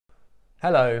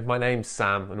Hello, my name's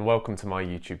Sam and welcome to my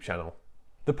YouTube channel.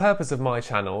 The purpose of my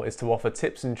channel is to offer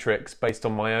tips and tricks based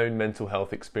on my own mental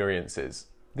health experiences.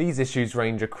 These issues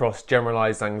range across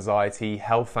generalised anxiety,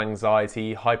 health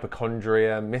anxiety,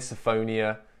 hypochondria,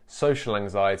 misophonia, social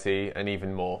anxiety and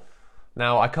even more.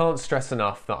 Now, I can't stress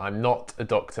enough that I'm not a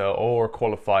doctor or a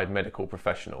qualified medical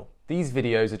professional. These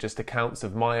videos are just accounts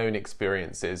of my own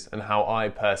experiences and how I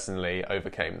personally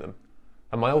overcame them.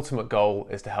 And my ultimate goal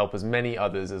is to help as many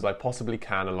others as I possibly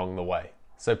can along the way.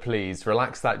 So please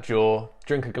relax that jaw,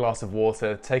 drink a glass of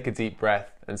water, take a deep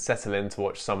breath and settle in to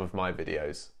watch some of my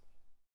videos.